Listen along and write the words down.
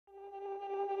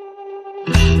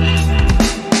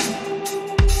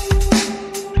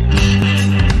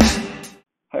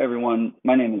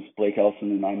My name is Blake Elson,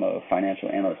 and I'm a financial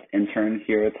analyst intern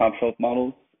here at Top Shelf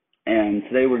Models. And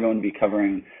today we're going to be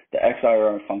covering the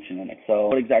XIRR function in Excel.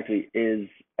 What exactly is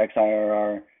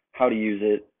XIRR, how to use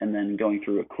it, and then going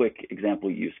through a quick example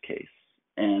use case.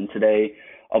 And today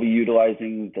I'll be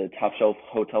utilizing the Top Shelf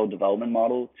hotel development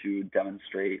model to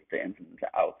demonstrate the ins and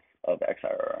outs of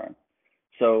XIRR.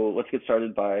 So let's get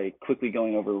started by quickly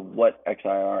going over what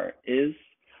XIRR is.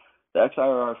 The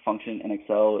XIRR function in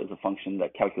Excel is a function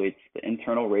that calculates the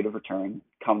internal rate of return,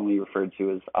 commonly referred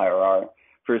to as IRR,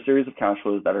 for a series of cash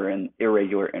flows that are in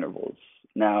irregular intervals.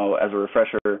 Now, as a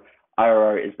refresher,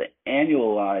 IRR is the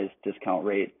annualized discount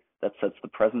rate that sets the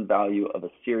present value of a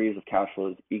series of cash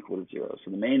flows equal to zero.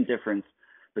 So the main difference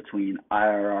between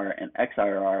IRR and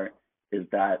XIRR is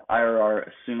that IRR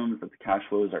assumes that the cash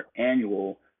flows are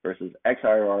annual versus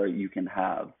XIRR you can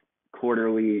have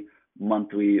quarterly,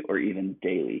 monthly, or even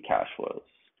daily cash flows.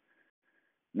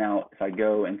 Now, if I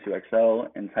go into Excel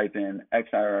and type in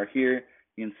XIRR here,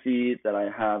 you can see that I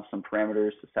have some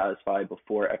parameters to satisfy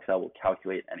before Excel will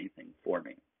calculate anything for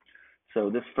me. So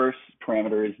this first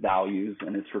parameter is values,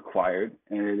 and it's required,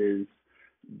 and it is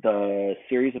the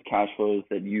series of cash flows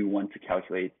that you want to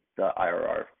calculate the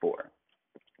IRR for.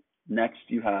 Next,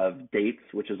 you have dates,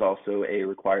 which is also a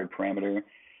required parameter,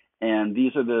 and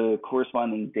these are the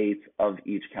corresponding dates of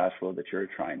each cash flow that you're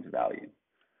trying to value.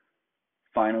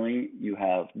 Finally, you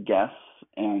have guess,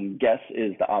 and guess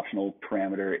is the optional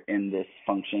parameter in this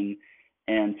function,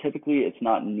 and typically it's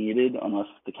not needed unless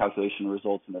the calculation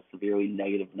results in a severely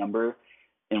negative number,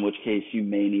 in which case you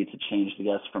may need to change the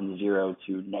guess from 0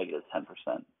 to negative 10%.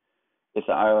 If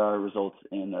the IRR results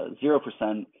in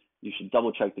 0%, you should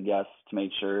double check the guess to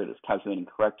make sure it is calculating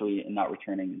correctly and not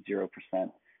returning 0%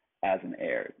 as an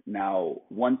error. Now,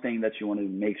 one thing that you want to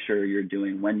make sure you're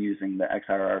doing when using the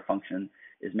XIRR function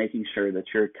is making sure that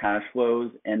your cash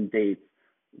flows and dates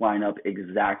line up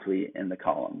exactly in the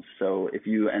columns. So if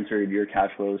you entered your cash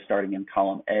flows starting in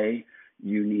column A,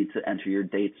 you need to enter your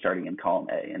dates starting in column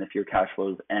A. And if your cash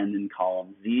flows end in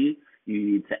column Z,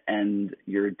 you need to end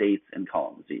your dates in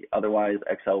column Z. Otherwise,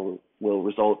 Excel will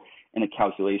result in a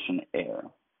calculation error.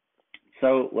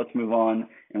 So let's move on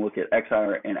and look at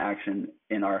XIRR in action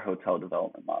in our hotel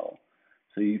development model.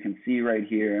 So you can see right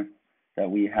here that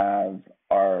we have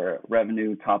our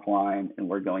revenue top line, and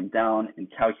we're going down and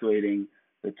calculating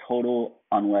the total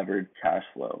unlevered cash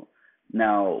flow.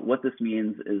 Now, what this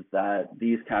means is that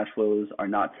these cash flows are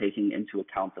not taking into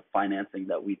account the financing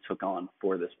that we took on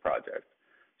for this project.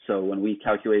 So when we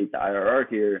calculate the IRR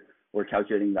here, we're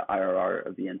calculating the IRR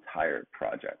of the entire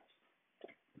project.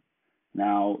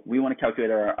 Now, we want to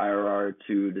calculate our IRR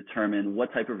to determine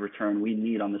what type of return we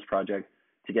need on this project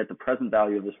to get the present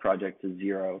value of this project to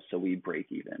 0 so we break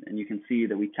even. And you can see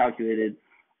that we calculated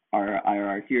our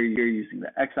IRR here using the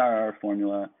XIRR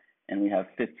formula, and we have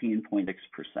 15.6%.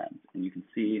 And you can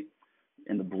see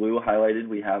in the blue highlighted,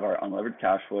 we have our unlevered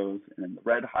cash flows, and in the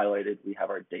red highlighted, we have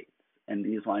our dates. And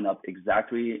these line up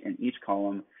exactly in each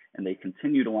column, and they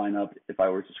continue to line up if I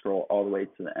were to scroll all the way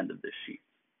to the end of this sheet.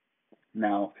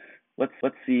 Now,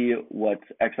 let's see what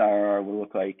XIRR would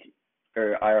look like,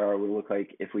 or IRR would look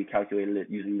like if we calculated it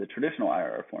using the traditional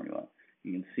IRR formula.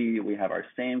 You can see we have our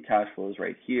same cash flows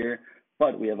right here,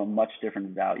 but we have a much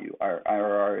different value. Our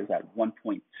IRR is at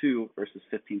 1.2 versus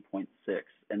 15.6,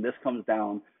 and this comes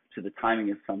down to the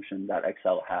timing assumption that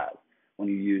Excel has. When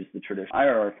you use the traditional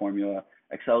IRR formula,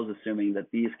 Excel is assuming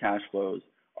that these cash flows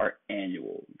are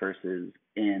annual versus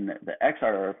in the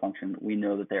XIRR function, we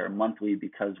know that they are monthly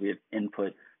because we have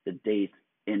input the date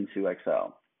into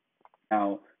Excel.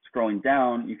 Now, scrolling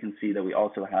down, you can see that we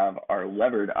also have our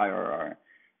levered IRR.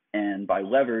 And by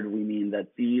levered, we mean that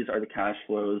these are the cash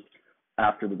flows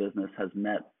after the business has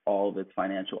met all of its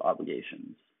financial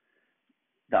obligations.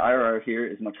 The IRR here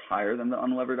is much higher than the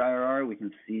unlevered IRR. We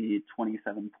can see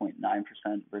 27.9%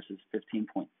 versus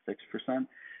 15.6%.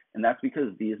 And that's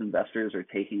because these investors are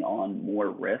taking on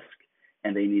more risk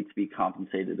and they need to be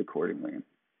compensated accordingly.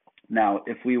 Now,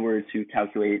 if we were to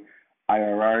calculate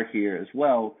IRR here as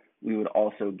well, we would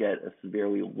also get a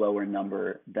severely lower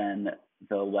number than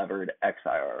the levered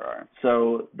XIRR.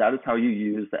 So that is how you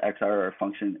use the XIRR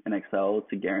function in Excel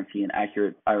to guarantee an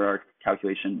accurate IRR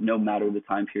calculation no matter the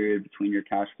time period between your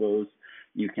cash flows.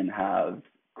 You can have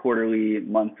quarterly,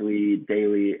 monthly,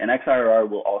 daily, and XIRR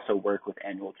will also work with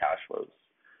annual cash flows.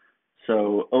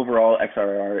 So overall,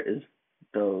 XIRR is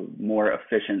the more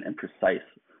efficient and precise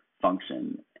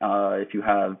function. If you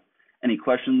have any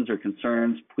questions or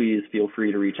concerns, please feel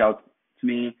free to reach out to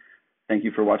me. Thank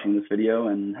you for watching this video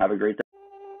and have a great day.